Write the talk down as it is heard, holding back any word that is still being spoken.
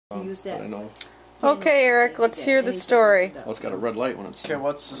Use that. I know. Okay, Eric, let's hear the story. Well, it's got a red light when it's. Okay,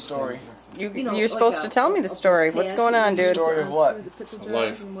 what's the story? You're supposed to tell me the story. What's going on, dude? Story of what?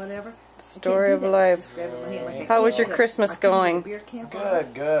 Life. Story of life. How was your Christmas going? Good,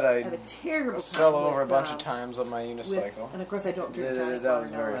 good. I have a terrible time fell over a with, bunch of times on my with, unicycle. and of course I don't drink tonic That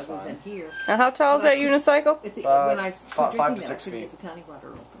was water very now other fun. than here. Now, how tall is that unicycle? When About I quit 5 to drinking 6 that, I couldn't feet. get the tonic water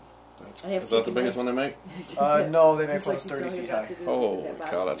open. Is that the biggest one they make? No, they make Just like ones you 30 told me feet about high. to do Oh, that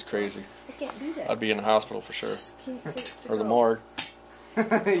God, bottom. that's crazy. I can't do that. I'd be in the hospital for sure. Just can't get it to Or the go. morgue.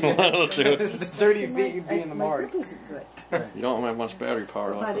 It's Dude, 30 feet, you'd be in the My morgue. grip isn't good. you don't have much battery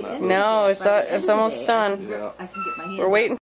power By left the on end that. of No, the- it's by the end it's of the almost day, done. Yeah. I can get my hand We're waiting